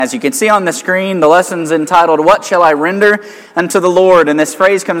As you can see on the screen, the lesson's entitled, "What Shall I Render Unto the Lord?" And this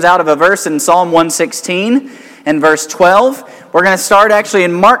phrase comes out of a verse in Psalm 116 and verse 12. We're going to start actually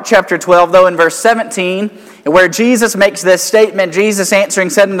in Mark chapter 12, though, in verse 17, where Jesus makes this statement. Jesus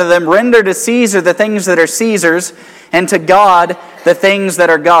answering said unto them, "Render to Caesar the things that are Caesar's, and to God the things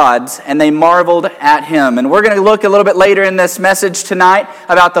that are God's." And they marveled at him. And we're going to look a little bit later in this message tonight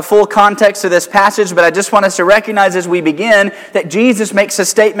about the full context of this passage, but I just want us to recognize as we begin that Jesus makes a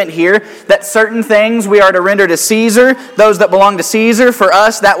statement here that certain things we are to render to Caesar, those that belong to Caesar. For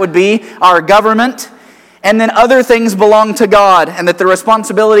us, that would be our government. And then other things belong to God, and that the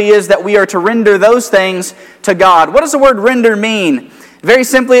responsibility is that we are to render those things to God. What does the word render mean? Very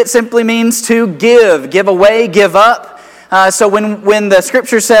simply, it simply means to give away, give up. So when the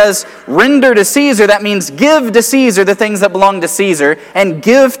scripture says render to Caesar, that means give to Caesar the things that belong to Caesar, and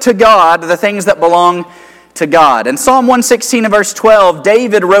give to God the things that belong to God. In Psalm 116 and verse 12,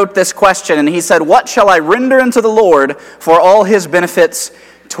 David wrote this question, and he said, "What shall I render unto the Lord for all his benefits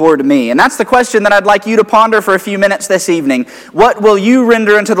toward me?" And that's the question that I'd like you to ponder for a few minutes this evening. What will you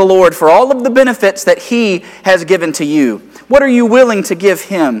render unto the Lord for all of the benefits that He has given to you? What are you willing to give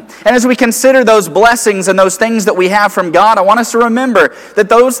Him? And as we consider those blessings and those things that we have from God, I want us to remember that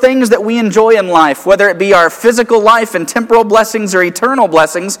those things that we enjoy in life, whether it be our physical life and temporal blessings or eternal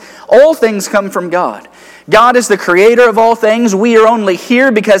blessings, all things come from God. God is the creator of all things. We are only here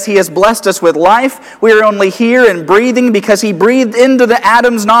because He has blessed us with life. We are only here and breathing because He breathed into the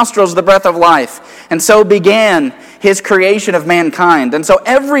Adam's nostrils the breath of life. And so began His creation of mankind. And so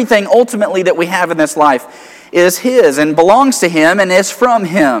everything ultimately that we have in this life is His and belongs to Him and is from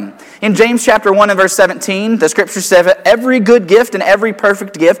Him. In James chapter 1 and verse 17, the scripture says, "Every good gift and every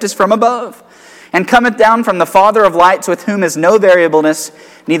perfect gift is from above, and cometh down from the Father of lights, with whom is no variableness,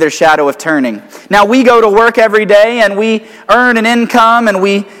 neither shadow of turning." Now we go to work every day and we earn an income and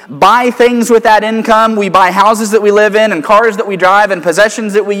we buy things with that income. We buy houses that we live in and cars that we drive and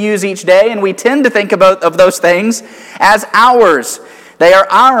possessions that we use each day, and we tend to think of those things as ours. They are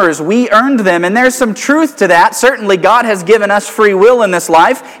ours. We earned them, and there's some truth to that. Certainly, God has given us free will in this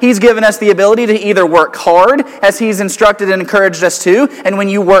life. He's given us the ability to either work hard, as He's instructed and encouraged us to, and when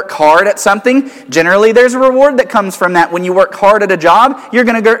you work hard at something, generally there's a reward that comes from that. When you work hard at a job, you're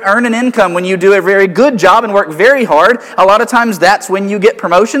going to earn an income. When you do a very good job and work very hard, a lot of times that's when you get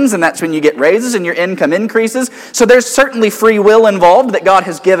promotions, and that's when you get raises, and your income increases. So there's certainly free will involved that God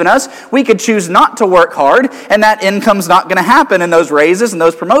has given us. We could choose not to work hard, and that income's not going to happen, and those raises and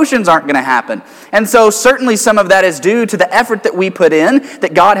those promotions aren't going to happen. And so certainly some of that is due to the effort that we put in,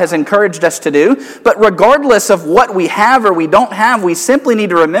 that God has encouraged us to do. But regardless of what we have or we don't have, we simply need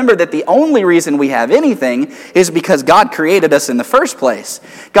to remember that the only reason we have anything is because God created us in the first place.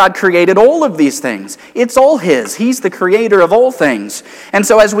 God created all of these things. It's all His. He's the creator of all things. And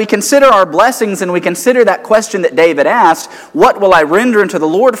so as we consider our blessings and we consider that question that David asked, "What will I render unto the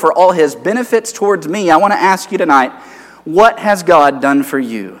Lord for all His benefits towards me?" I want to ask you tonight, what has God done for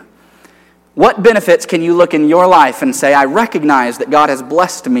you? What benefits can you look in your life and say, "I recognize that God has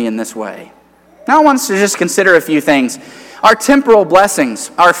blessed me in this way"? Now I want us to just consider a few things. Our temporal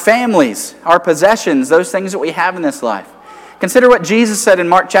blessings, our families, our possessions, those things that we have in this life. Consider what Jesus said in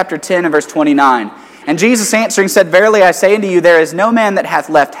Mark chapter 10 and verse 29. "And Jesus answering said, Verily I say unto you, there is no man that hath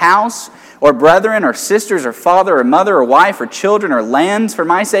left house, or brethren, or sisters, or father, or mother, or wife, or children, or lands for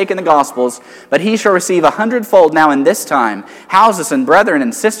my sake in the Gospels, but he shall receive 100-fold now in this time, houses, and brethren,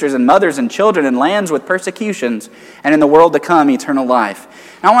 and sisters, and mothers, and children, and lands with persecutions, and in the world to come eternal life."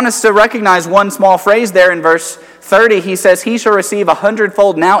 Now I want us to recognize one small phrase there in verse 30. He says, "He shall receive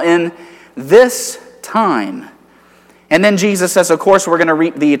 100-fold now in this time." And then Jesus says, of course, we're going to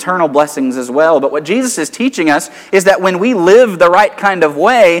reap the eternal blessings as well. But what Jesus is teaching us is that when we live the right kind of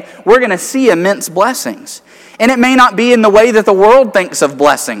way, we're going to see immense blessings. And it may not be in the way that the world thinks of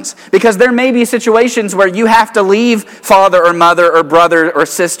blessings, because there may be situations where you have to leave father or mother or brother or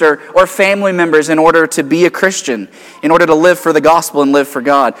sister or family members in order to be a Christian, in order to live for the gospel and live for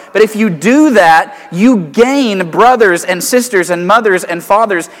God. But if you do that, you gain brothers and sisters and mothers and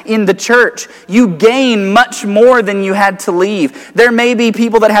fathers in the church. You gain much more than you had to leave. There may be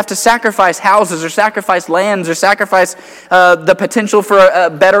people that have to sacrifice houses or sacrifice lands or sacrifice the potential for a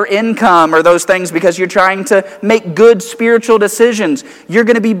better income or those things because you're trying to make good spiritual decisions. You're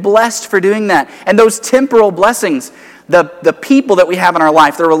going to be blessed for doing that. And those temporal blessings, the people that we have in our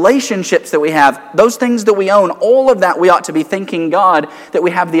life, the relationships that we have, those things that we own, all of that we ought to be thanking God that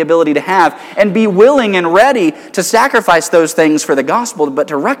we have the ability to have and be willing and ready to sacrifice those things for the gospel, but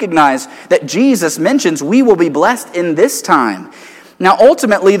to recognize that Jesus mentions we will be blessed in this time. Now,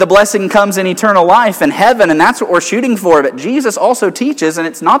 ultimately, the blessing comes in eternal life in heaven, and that's what we're shooting for. But Jesus also teaches, and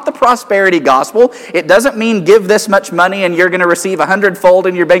it's not the prosperity gospel. It doesn't mean give this much money and you're going to receive 100-fold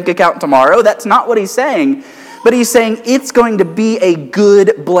in your bank account tomorrow. That's not what he's saying. But he's saying it's going to be a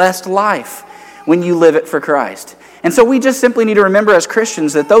good, blessed life when you live it for Christ. And so we just simply need to remember as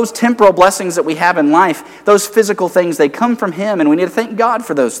Christians that those temporal blessings that we have in life, those physical things, they come from Him, and we need to thank God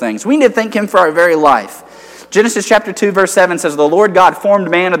for those things. We need to thank Him for our very life. Genesis chapter 2, verse 7 says, "The Lord God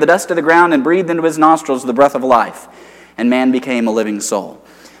formed man of the dust of the ground and breathed into his nostrils the breath of life, and man became a living soul."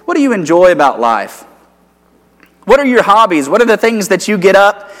 What do you enjoy about life? What are your hobbies? What are the things that you get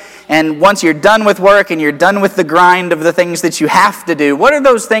up and once you're done with work and you're done with the grind of the things that you have to do, what are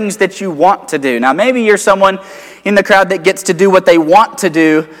those things that you want to do? Now, maybe you're someone in the crowd that gets to do what they want to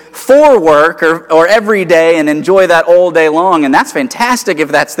do for work or every day and enjoy that all day long, and that's fantastic if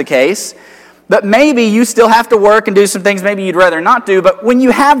that's the case. But maybe you still have to work and do some things maybe you'd rather not do. But when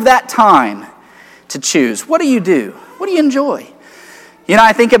you have that time to choose, what do you do? What do you enjoy? You know,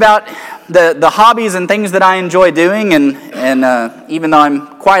 I think about the hobbies and things that I enjoy doing. And even though I'm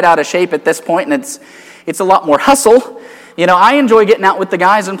quite out of shape at this point and it's a lot more hustle, you know, I enjoy getting out with the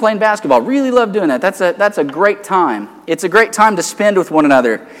guys and playing basketball. Really love doing that. That's a great time. It's a great time to spend with one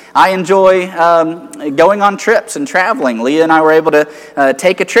another. I enjoy going on trips and traveling. Leah and I were able to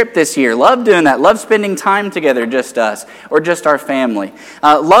take a trip this year. Love doing that. Love spending time together, just us, or just our family.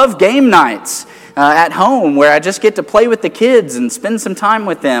 Love game nights at home where I just get to play with the kids and spend some time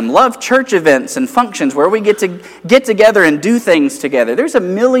with them. Love church events and functions where we get to get together and do things together. There's a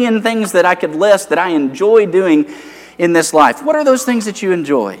million things that I could list that I enjoy doing in this life. What are those things that you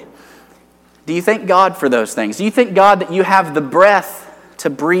enjoy? Do you thank God for those things? Do you thank God that you have the breath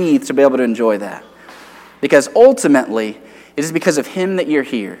to breathe to be able to enjoy that? Because ultimately, it is because of Him that you're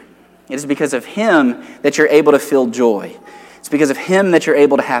here. It is because of Him that you're able to feel joy. It's because of Him that you're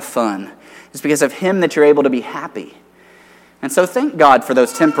able to have fun. It's because of Him that you're able to be happy. And so thank God for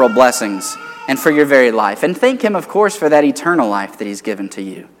those temporal blessings and for your very life. And thank Him, of course, for that eternal life that He's given to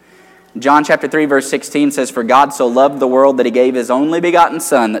you. John chapter 3, verse 16 says, "For God so loved the world that He gave His only begotten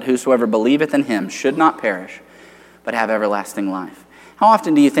Son, that whosoever believeth in Him should not perish, but have everlasting life." How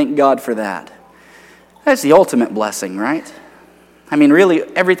often do you thank God for that? That's the ultimate blessing, right? I mean, really,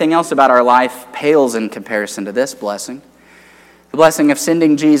 everything else about our life pales in comparison to this blessing. The blessing of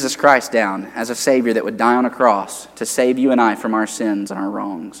sending Jesus Christ down as a Savior that would die on a cross to save you and I from our sins and our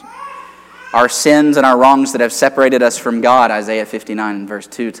wrongs. Our sins and our wrongs that have separated us from God, Isaiah 59 and verse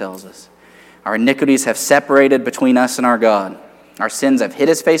 2 tells us. Our iniquities have separated between us and our God. Our sins have hid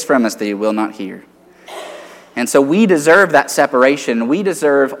His face from us that He will not hear. And so we deserve that separation. We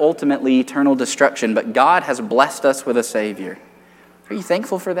deserve ultimately eternal destruction, but God has blessed us with a Savior. Are you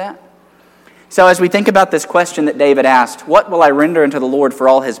thankful for that? So as we think about this question that David asked, what will I render unto the Lord for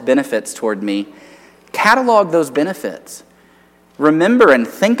all His benefits toward me? Catalog those benefits. Remember and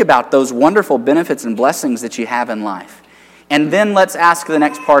think about those wonderful benefits and blessings that you have in life. And then let's ask the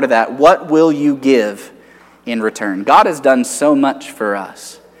next part of that. What will you give in return? God has done so much for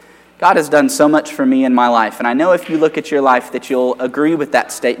us. God has done so much for me in my life. And I know if you look at your life that you'll agree with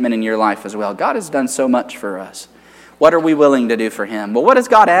that statement in your life as well. God has done so much for us. What are we willing to do for Him? Well, what does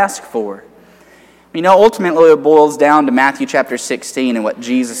God ask for? You know, ultimately it boils down to Matthew chapter 16 and what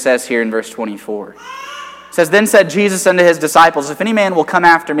Jesus says here in verse 24. It says, "Then said Jesus unto His disciples, If any man will come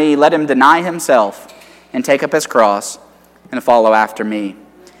after me, let him deny himself and take up his cross and follow after me."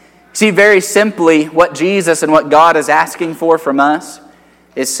 See, very simply, what Jesus and what God is asking for from us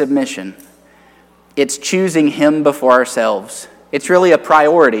is submission. It's choosing Him before ourselves. It's really a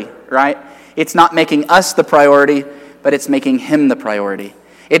priority, right? It's not making us the priority, but it's making Him the priority.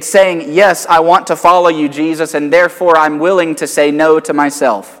 It's saying, yes, I want to follow you, Jesus, and therefore I'm willing to say no to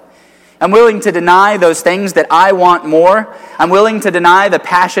myself. I'm willing to deny those things that I want more. I'm willing to deny the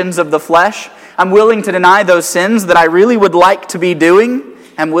passions of the flesh. I'm willing to deny those sins that I really would like to be doing.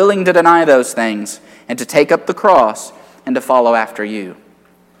 I'm willing to deny those things and to take up the cross and to follow after you.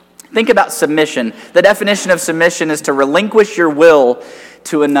 Think about submission. The definition of submission is to relinquish your will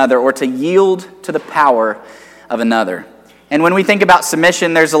to another or to yield to the power of another. And when we think about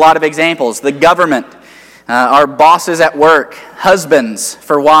submission, there's a lot of examples. The government, our bosses at work, husbands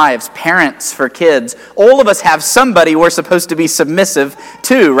for wives, parents for kids. All of us have somebody we're supposed to be submissive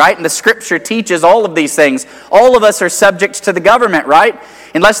to, right? And the Scripture teaches all of these things. All of us are subject to the government, right?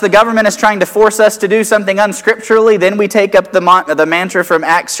 Unless the government is trying to force us to do something unscripturally, then we take up the mantra from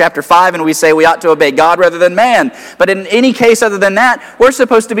Acts chapter 5 and we say we ought to obey God rather than man. But in any case other than that, we're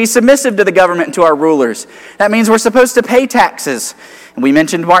supposed to be submissive to the government and to our rulers. That means we're supposed to pay taxes. And we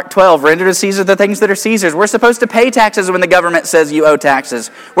mentioned Mark 12, render to Caesar the things that are Caesar's. We're supposed to pay taxes when the government says you owe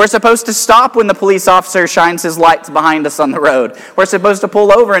taxes. We're supposed to stop when the police officer shines his lights behind us on the road. We're supposed to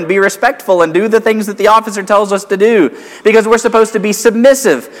pull over and be respectful and do the things that the officer tells us to do, because we're supposed to be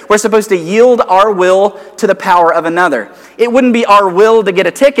submissive. We're supposed to yield our will to the power of another. It wouldn't be our will to get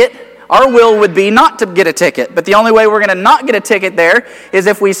a ticket. Our will would be not to get a ticket, but the only way we're going to not get a ticket there is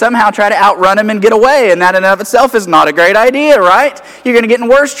if we somehow try to outrun him and get away, and that in and of itself is not a great idea, right? You're going to get in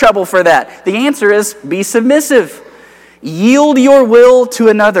worse trouble for that. The answer is be submissive. Yield your will to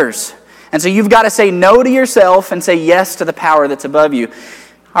another's. And so you've got to say no to yourself and say yes to the power that's above you.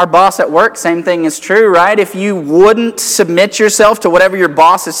 Our boss at work, same thing is true, right? If you wouldn't submit yourself to whatever your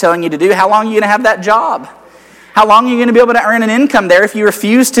boss is telling you to do, how long are you going to have that job? How long are you going to be able to earn an income there if you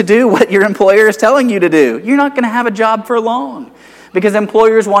refuse to do what your employer is telling you to do? You're not going to have a job for long, because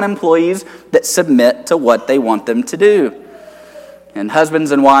employers want employees that submit to what they want them to do. And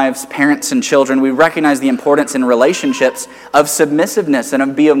husbands and wives, parents and children, we recognize the importance in relationships of submissiveness and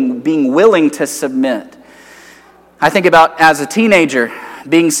of being willing to submit. I think about as a teenager,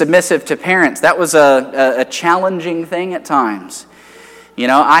 being submissive to parents. That was a challenging thing at times. You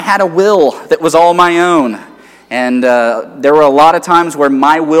know, I had a will that was all my own. And there were a lot of times where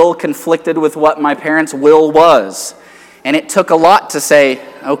my will conflicted with what my parents' will was. And it took a lot to say,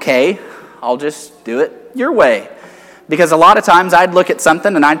 okay, I'll just do it your way. Because a lot of times I'd look at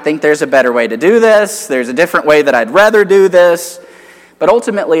something and I'd think there's a better way to do this. There's a different way that I'd rather do this. But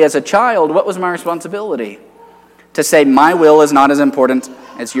ultimately, as a child, what was my responsibility? To say my will is not as important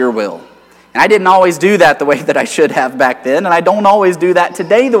as your will. And I didn't always do that the way that I should have back then. And I don't always do that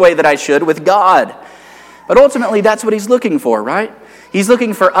today the way that I should with God. But ultimately, that's what he's looking for, right? He's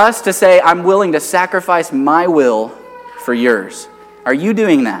looking for us to say, I'm willing to sacrifice my will for yours. Are you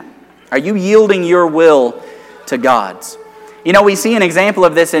doing that? Are you yielding your will to God's? You know, we see an example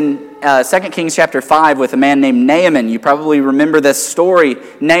of this in 2 Kings chapter 5 with a man named Naaman. You probably remember this story.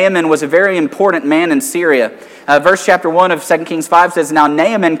 Naaman was a very important man in Syria. Verse chapter 1 of 2 Kings 5 says, Now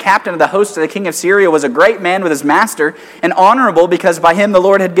Naaman, captain of the host of the king of Syria, was a great man with his master, and honorable, because by him the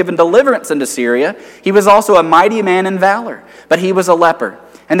Lord had given deliverance unto Syria. He was also a mighty man in valor, but he was a leper.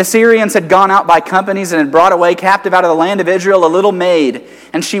 And the Syrians had gone out by companies and had brought away captive out of the land of Israel a little maid,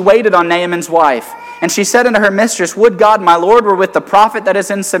 and she waited on Naaman's wife. And she said unto her mistress, Would God my Lord were with the prophet that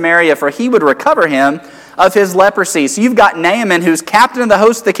is in Samaria, for he would recover him of his leprosy. So you've got Naaman, who's captain of the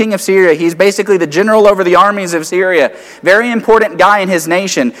host of the king of Syria. He's basically the general over the armies of Syria. Very important guy in his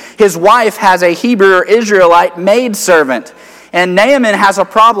nation. His wife has a Hebrew or Israelite maidservant. And Naaman has a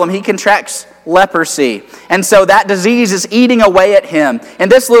problem. He contracts leprosy. And so that disease is eating away at him.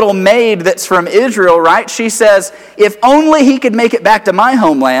 And this little maid that's from Israel, right, she says, if only he could make it back to my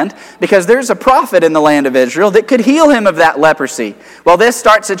homeland, because there's a prophet in the land of Israel that could heal him of that leprosy. Well, this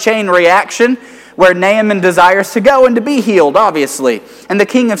starts a chain reaction where Naaman desires to go and to be healed, obviously. And the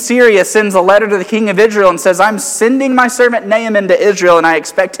king of Syria sends a letter to the king of Israel and says, I'm sending my servant Naaman to Israel, and I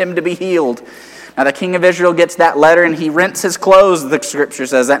expect him to be healed. Now the king of Israel gets that letter and he rents his clothes, the scripture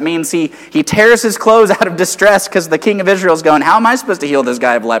says. That means he tears his clothes out of distress because the king of Israel is going, how am I supposed to heal this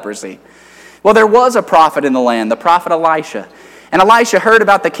guy of leprosy? Well, there was a prophet in the land, the prophet Elisha. And Elisha heard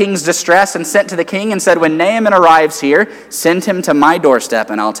about the king's distress and sent to the king and said, when Naaman arrives here, send him to my doorstep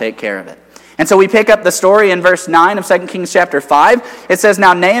and I'll take care of it. And so we pick up the story in verse 9 of 2 Kings chapter 5. It says,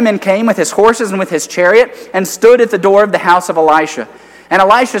 Now Naaman came with his horses and with his chariot and stood at the door of the house of Elisha. And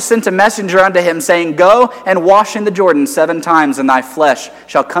Elisha sent a messenger unto him, saying, Go and wash in the Jordan 7 times, and thy flesh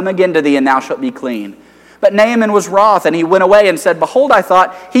shall come again to thee, and thou shalt be clean. But Naaman was wroth, and he went away and said, Behold, I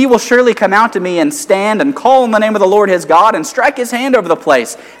thought, he will surely come out to me and stand and call on the name of the Lord his God, and strike his hand over the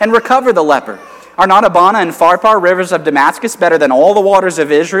place, and recover the leper. Are not Abana and Pharpar, rivers of Damascus, better than all the waters of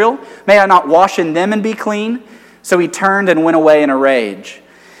Israel? May I not wash in them and be clean? So he turned and went away in a rage.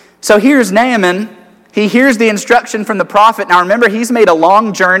 So here's Naaman. He hears the instruction from the prophet. Now remember, he's made a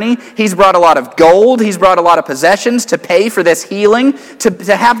long journey. He's brought a lot of gold. He's brought a lot of possessions to pay for this healing,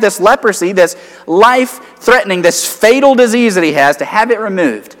 to have this leprosy, this life-threatening, this fatal disease that he has, to have it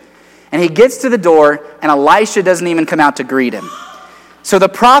removed. And he gets to the door, and Elisha doesn't even come out to greet him. So the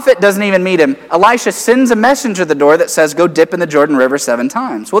prophet doesn't even meet him. Elisha sends a messenger to the door that says, Go dip in the Jordan River 7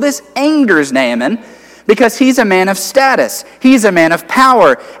 times. Well, this angers Naaman, because he's a man of status. He's a man of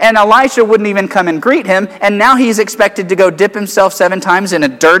power. And Elisha wouldn't even come and greet him. And now he's expected to go dip himself 7 times in a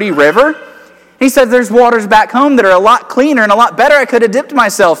dirty river. He said, there's waters back home that are a lot cleaner and a lot better I could have dipped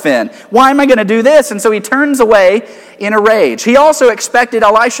myself in. Why am I going to do this? And so he turns away in a rage. He also expected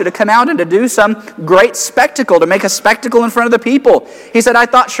Elisha to come out and to do some great spectacle, to make a spectacle in front of the people. He said, I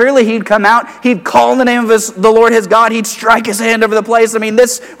thought surely he'd come out, he'd call in the name of the Lord his God, he'd strike his hand over the place. I mean,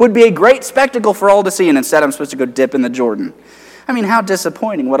 this would be a great spectacle for all to see, and instead I'm supposed to go dip in the Jordan. I mean, how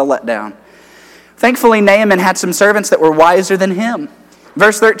disappointing, what a letdown. Thankfully, Naaman had some servants that were wiser than him.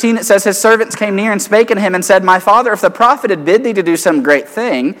 Verse 13, it says, his servants came near and spake unto him and said, my father, if the prophet had bid thee to do some great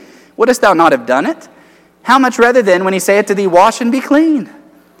thing, wouldest thou not have done it? How much rather then when he saith to thee, wash and be clean?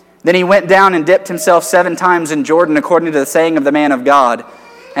 Then he went down and dipped himself 7 times in Jordan, according to the saying of the man of God.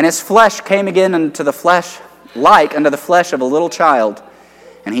 And his flesh came again unto the flesh, like unto the flesh of a little child,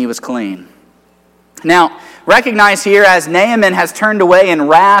 and he was clean. Now, recognize here as Naaman has turned away in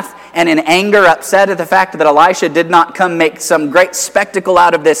wrath and in anger, upset at the fact that Elisha did not come make some great spectacle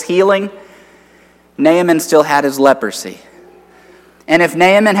out of this healing, Naaman still had his leprosy. And if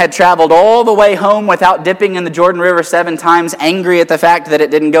Naaman had traveled all the way home without dipping in the Jordan River 7 times, angry at the fact that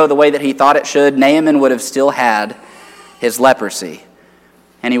it didn't go the way that he thought it should, Naaman would have still had his leprosy,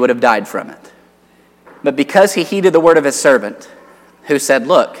 and he would have died from it. But because he heeded the word of his servant, who said,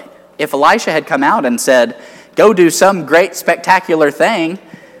 look, if Elisha had come out and said, go do some great spectacular thing,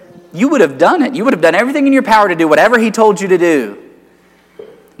 you would have done it. You would have done everything in your power to do whatever he told you to do.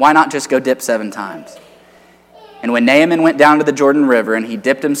 Why not just go dip 7 times? And when Naaman went down to the Jordan River and he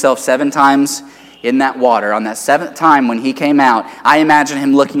dipped himself 7 times in that water, on that 7th time when he came out, I imagine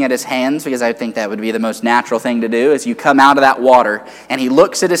him looking at his hands, because I think that would be the most natural thing to do, as you come out of that water, and he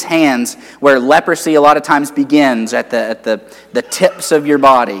looks at his hands where leprosy a lot of times begins, at the tips of your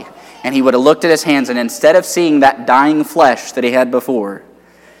body. And he would have looked at his hands, and instead of seeing that dying flesh that he had before,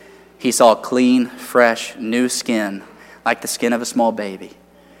 he saw clean, fresh, new skin, like the skin of a small baby.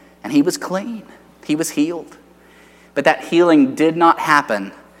 And he was clean. He was healed. But that healing did not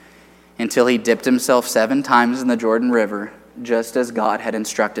happen until he dipped himself 7 times in the Jordan River, just as God had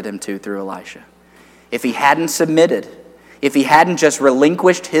instructed him to through Elisha. If he hadn't submitted, if he hadn't just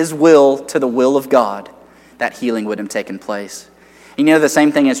relinquished his will to the will of God, that healing would have taken place. You know, the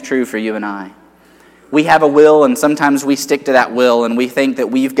same thing is true for you and I. We have a will, and sometimes we stick to that will, and we think that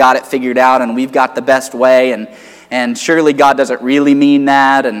we've got it figured out, and we've got the best way, and surely God doesn't really mean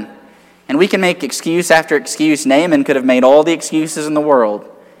that, and we can make excuse after excuse. Naaman could have made all the excuses in the world,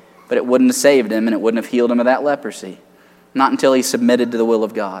 but it wouldn't have saved him, and it wouldn't have healed him of that leprosy. Not until he submitted to the will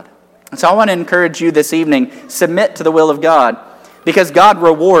of God. And so I want to encourage you this evening, submit to the will of God, because God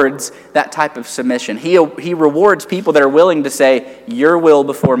rewards that type of submission. He rewards people that are willing to say, your will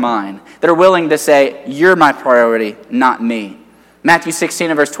before mine. That are willing to say, you're my priority, not me. Matthew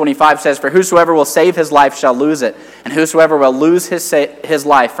 16 and verse 25 says, for whosoever will save his life shall lose it, and whosoever will lose his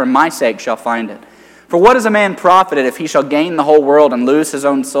life for my sake shall find it. For what is a man profited if he shall gain the whole world and lose his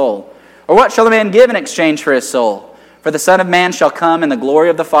own soul? Or what shall a man give in exchange for his soul? For the Son of Man shall come in the glory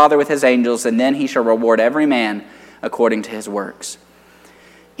of the Father with his angels, and then he shall reward every man according to his works.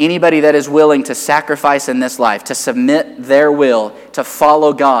 Anybody that is willing to sacrifice in this life, to submit their will, to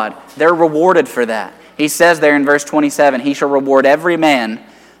follow God, they're rewarded for that. He says there in verse 27, he shall reward every man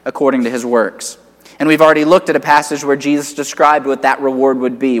according to his works. And we've already looked at a passage where Jesus described what that reward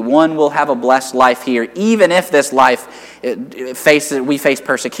would be. One will have a blessed life here, even if this life we face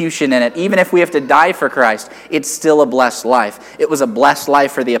persecution in it. Even if we have to die for Christ, it's still a blessed life. It was a blessed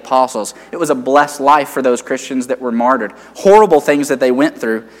life for the apostles. It was a blessed life for those Christians that were martyred. Horrible things that they went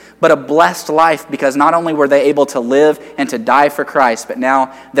through, but a blessed life because not only were they able to live and to die for Christ, but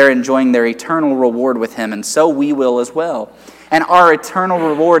now they're enjoying their eternal reward with Him, and so we will as well. And our eternal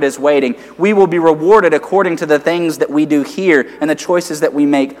reward is waiting. We will be rewarded according to the things that we do here and the choices that we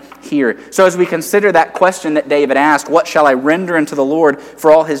make here. So as we consider that question that David asked, what shall I render unto the Lord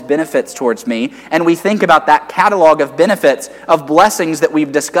for all His benefits towards me? And we think about that catalog of benefits, of blessings that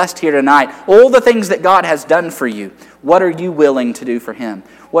we've discussed here tonight, all the things that God has done for you. What are you willing to do for Him?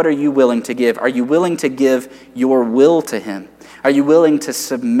 What are you willing to give? Are you willing to give your will to Him? Are you willing to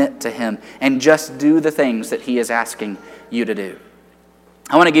submit to Him and just do the things that He is asking you to do?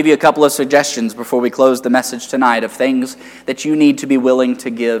 I want to give you a couple of suggestions before we close the message tonight of things that you need to be willing to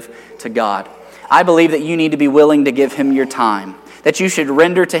give to God. I believe that you need to be willing to give Him your time, that you should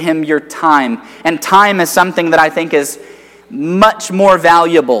render to Him your time. And time is something that I think is much more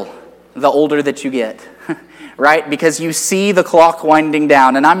valuable the older that you get. right? Because you see the clock winding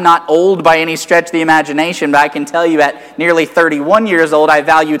down. And I'm not old by any stretch of the imagination, but I can tell you at nearly 31 years old, I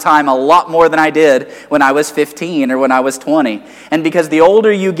value time a lot more than I did when I was 15 or when I was 20. And because the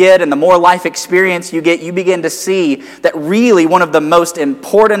older you get and the more life experience you get, you begin to see that really one of the most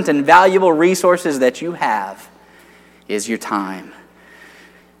important and valuable resources that you have is your time.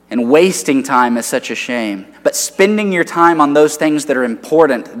 And wasting time is such a shame. But spending your time on those things that are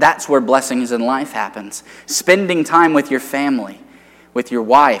important, that's where blessings in life happens. Spending time with your family, with your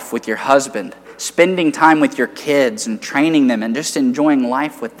wife, with your husband. Spending time with your kids and training them and just enjoying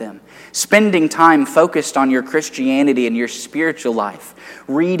life with them. Spending time focused on your Christianity and your spiritual life.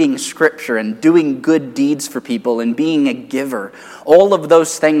 Reading Scripture and doing good deeds for people and being a giver. All of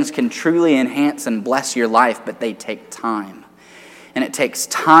those things can truly enhance and bless your life, but they take time. And it takes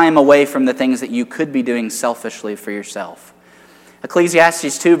time away from the things that you could be doing selfishly for yourself.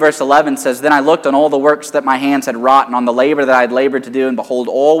 Ecclesiastes 2 verse 11 says, "Then I looked on all the works that my hands had wrought, and on the labor that I had labored to do, and behold,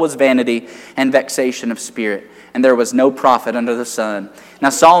 all was vanity and vexation of spirit, and there was no profit under the sun." Now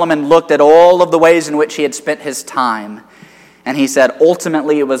Solomon looked at all of the ways in which he had spent his time, and he said,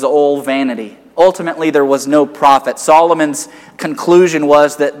 ultimately it was all vanity. Ultimately there was no profit. Solomon's conclusion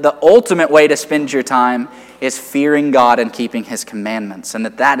was that the ultimate way to spend your time is fearing God and keeping His commandments, and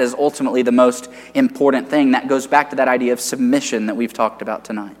that is ultimately the most important thing. That goes back to that idea of submission that we've talked about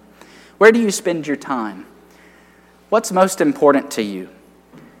tonight. Where do you spend your time? What's most important to you?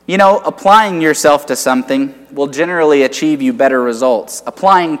 You know, applying yourself to something will generally achieve you better results.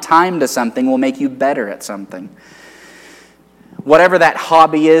 Applying time to something will make you better at something. Whatever that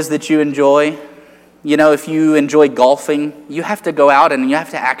hobby is that you enjoy, you know, if you enjoy golfing, you have to go out and you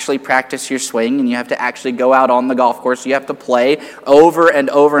have to actually practice your swing, and you have to actually go out on the golf course. You have to play over and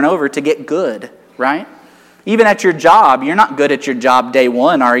over and over to get good, right? Even at your job, you're not good at your job day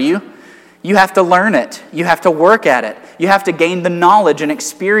one, are you? You have to learn it. You have to work at it. You have to gain the knowledge and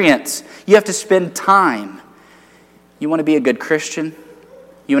experience. You have to spend time. You want to be a good Christian?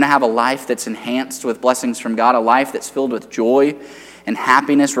 You want to have a life that's enhanced with blessings from God, a life that's filled with joy and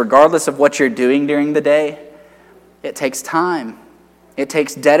happiness, regardless of what you're doing during the day? It takes time. It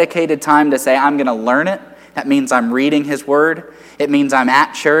takes dedicated time to say, I'm going to learn it. That means I'm reading His Word. It means I'm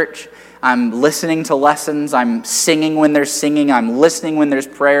at church. I'm listening to lessons. I'm singing when there's singing. I'm listening when there's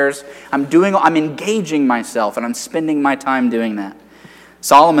prayers. I'm engaging myself, and I'm spending my time doing that.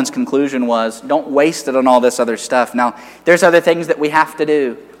 Solomon's conclusion was, don't waste it on all this other stuff. Now, there's other things that we have to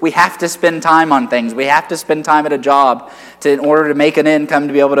do. We have to spend time on things. We have to spend time at a job in order to make an income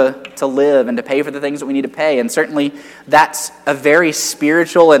to be able to live and to pay for the things that we need to pay. And certainly that's a very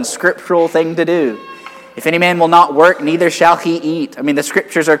spiritual and scriptural thing to do. If any man will not work, neither shall he eat. I mean, the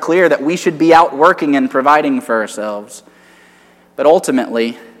scriptures are clear that we should be out working and providing for ourselves. But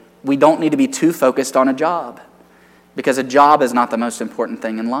ultimately, we don't need to be too focused on a job, because a job is not the most important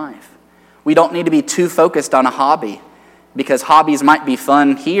thing in life. We don't need to be too focused on a hobby, because hobbies might be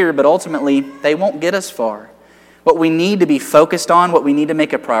fun here, but ultimately they won't get us far. What we need to be focused on, what we need to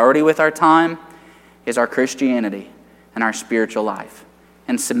make a priority with our time, is our Christianity and our spiritual life,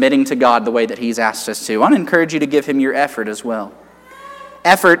 and submitting to God the way that He's asked us to. I want to encourage you to give Him your effort as well.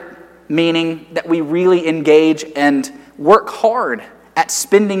 Effort meaning that we really engage and work hard at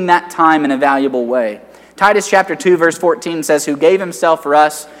spending that time in a valuable way. Titus chapter 2 verse 14 says, "Who gave Himself for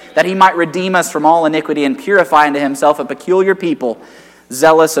us, that He might redeem us from all iniquity and purify unto Himself a peculiar people,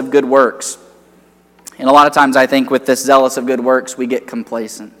 zealous of good works." And a lot of times I think with this zealous of good works, we get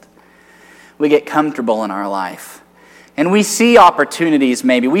complacent. We get comfortable in our life. And we see opportunities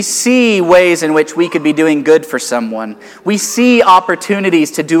maybe. We see ways in which we could be doing good for someone. We see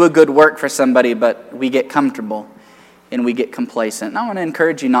opportunities to do a good work for somebody, but we get comfortable and we get complacent. And I want to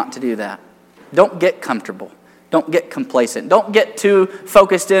encourage you not to do that. Don't get comfortable. Don't get complacent. Don't get too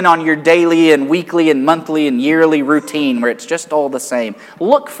focused in on your daily and weekly and monthly and yearly routine where it's just all the same.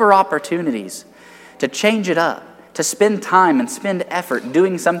 Look for opportunities to change it up, to spend time and spend effort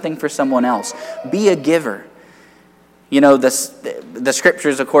doing something for someone else. Be a giver. You know, the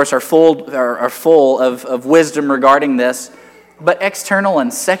scriptures, of course, are full of wisdom regarding this, but external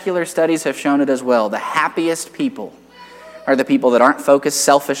and secular studies have shown it as well. The happiest people are the people that aren't focused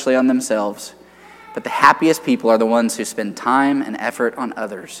selfishly on themselves, but the happiest people are the ones who spend time and effort on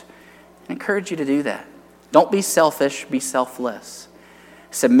others. I encourage you to do that. Don't be selfish, be selfless.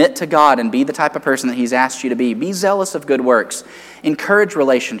 Submit to God and be the type of person that He's asked you to be. Be zealous of good works. Encourage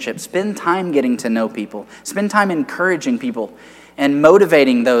relationships. Spend time getting to know people. Spend time encouraging people and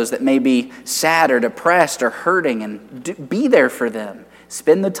motivating those that may be sad or depressed or hurting, and be there for them.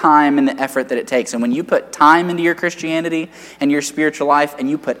 Spend the time and the effort that it takes. And when you put time into your Christianity and your spiritual life and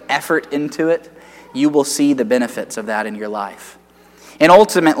you put effort into it, you will see the benefits of that in your life. And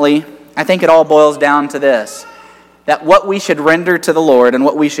ultimately, I think it all boils down to this, that what we should render to the Lord and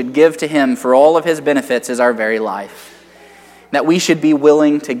what we should give to Him for all of His benefits is our very life. That we should be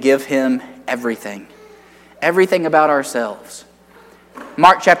willing to give Him everything. Everything about ourselves.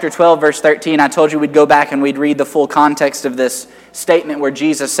 Mark chapter 12, verse 13, I told you we'd go back and we'd read the full context of this statement where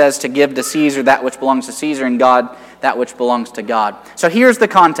Jesus says to give to Caesar that which belongs to Caesar and God that which belongs to God. So here's the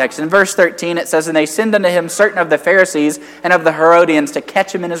context. In verse 13 it says, "And they sent unto him certain of the Pharisees and of the Herodians to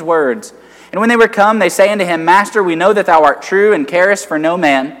catch him in his words. And when they were come, they say unto him, Master, we know that thou art true and carest for no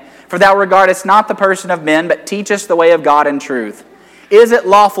man, for thou regardest not the person of men, but teachest the way of God in truth. Is it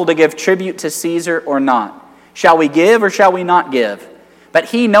lawful to give tribute to Caesar or not? Shall we give or shall we not give? But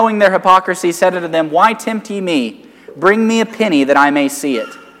he, knowing their hypocrisy, said unto them, Why tempt ye me? Bring me a penny that I may see it.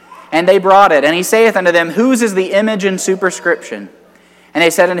 And they brought it. And he saith unto them, Whose is the image and superscription? And they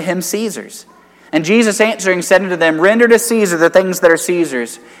said unto him, Caesar's. And Jesus answering said unto them, Render to Caesar the things that are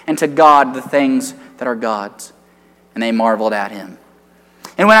Caesar's, and to God the things that are God's. And they marveled at him."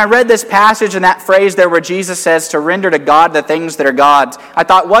 And when I read this passage and that phrase there where Jesus says to render to God the things that are God's, I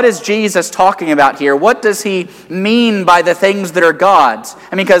thought, what is Jesus talking about here? What does he mean by the things that are God's?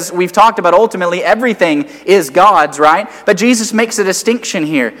 I mean, because we've talked about ultimately everything is God's, right? But Jesus makes a distinction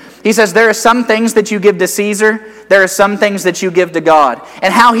here. He says there are some things that you give to Caesar, there are some things that you give to God.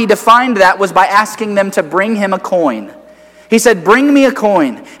 And how he defined that was by asking them to bring him a coin. He said, Bring me a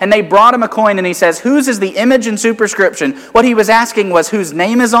coin. And they brought him a coin, and he says, Whose is the image and superscription? What he was asking was whose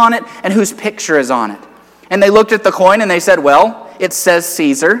name is on it and whose picture is on it. And they looked at the coin and they said, Well, it says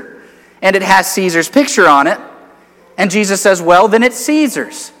Caesar, and it has Caesar's picture on it. And Jesus says, Well, then it's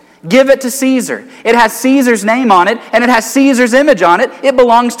Caesar's. Give it to Caesar. It has Caesar's name on it, and it has Caesar's image on it. It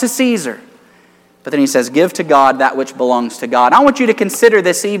belongs to Caesar. But then he says, Give to God that which belongs to God. I want you to consider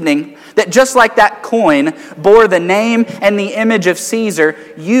this evening that just like that coin bore the name and the image of Caesar,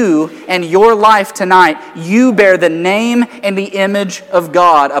 you and your life tonight, you bear the name and the image of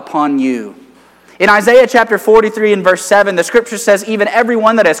God upon you. In Isaiah chapter 43 and verse 7, the scripture says, Even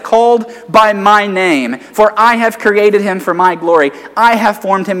everyone that is called by my name, for I have created him for my glory. I have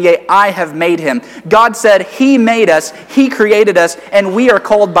formed him, yea, I have made him. God said He made us, He created us, and we are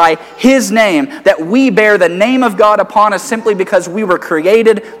called by His name, that we bear the name of God upon us simply because we were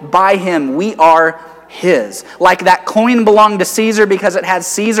created by Him. We are His. Like that coin belonged to Caesar because it has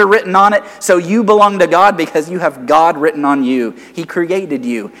Caesar written on it, so you belong to God because you have God written on you. He created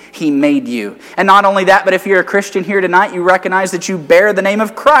you. He made you. And not only that, but if you're a Christian here tonight, you recognize that you bear the name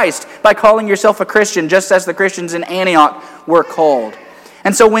of Christ by calling yourself a Christian, just as the Christians in Antioch were called.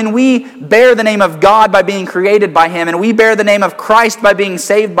 And so when we bear the name of God by being created by Him, and we bear the name of Christ by being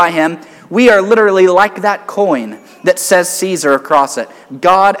saved by Him, we are literally like that coin that says Caesar across it.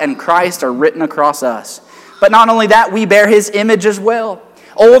 God and Christ are written across us. But not only that, we bear His image as well.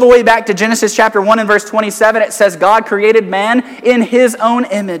 All the way back to Genesis chapter 1 and verse 27, it says God created man in His own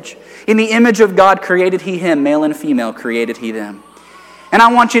image. In the image of God created He him, male and female created He them. And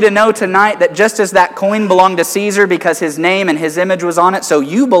I want you to know tonight that just as that coin belonged to Caesar because his name and his image was on it, so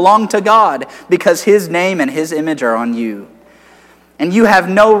you belong to God because His name and His image are on you. And you have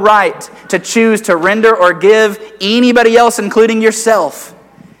no right to choose to render or give anybody else, including yourself,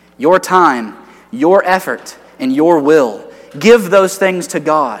 your time, your effort, and your will. Give those things to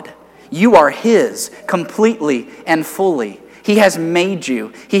God. You are His completely and fully. He has made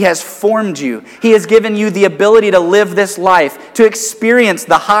you. He has formed you. He has given you the ability to live this life, to experience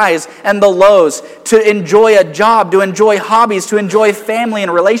the highs and the lows, to enjoy a job, to enjoy hobbies, to enjoy family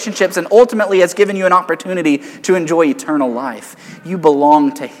and relationships, and ultimately has given you an opportunity to enjoy eternal life. You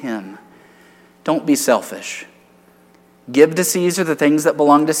belong to Him. Don't be selfish. Give to Caesar the things that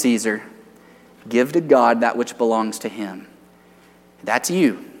belong to Caesar. Give to God that which belongs to Him. That's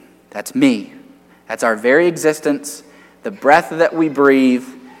you. That's me. That's our very existence. The breath that we breathe,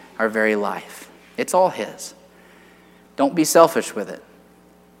 our very life. It's all His. Don't be selfish with it.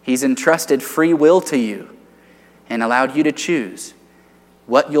 He's entrusted free will to you and allowed you to choose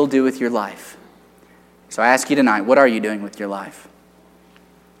what you'll do with your life. So I ask you tonight, what are you doing with your life?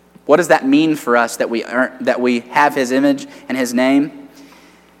 What does that mean for us that we have His image and His name?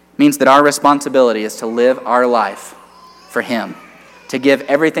 It means that our responsibility is to live our life for Him, to give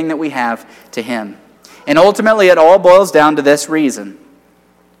everything that we have to Him. And ultimately, it all boils down to this reason.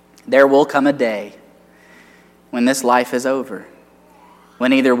 There will come a day when this life is over,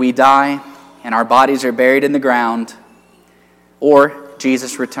 when either we die and our bodies are buried in the ground, or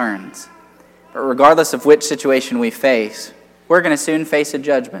Jesus returns. But regardless of which situation we face, we're going to soon face a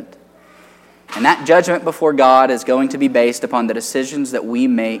judgment. And that judgment before God is going to be based upon the decisions that we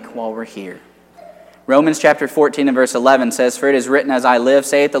make while we're here. Romans chapter 14 and verse 11 says, "For it is written, as I live,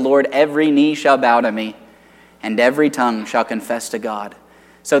 saith the Lord, every knee shall bow to me, and every tongue shall confess to God.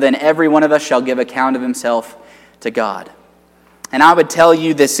 So then every one of us shall give account of himself to God." And I would tell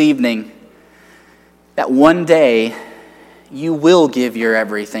you this evening that one day you will give your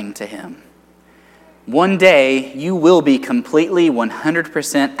everything to him. One day you will be completely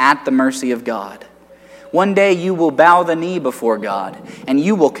 100% at the mercy of God. One day you will bow the knee before God and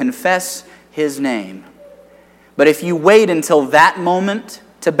you will confess his name. But if you wait until that moment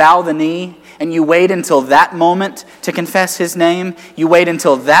to bow the knee, and you wait until that moment to confess his name, you wait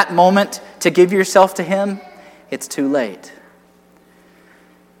until that moment to give yourself to him, it's too late.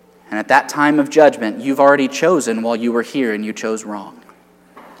 And at that time of judgment, you've already chosen while you were here and you chose wrong.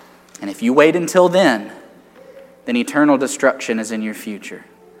 And if you wait until then eternal destruction is in your future.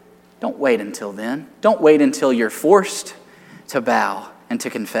 Don't wait until then. Don't wait until you're forced to bow and to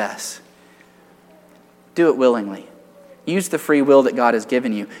confess. Do it willingly. Use the free will that God has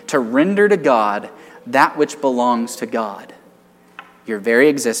given you to render to God that which belongs to God. Your very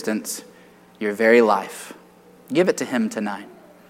existence, your very life. Give it to him tonight.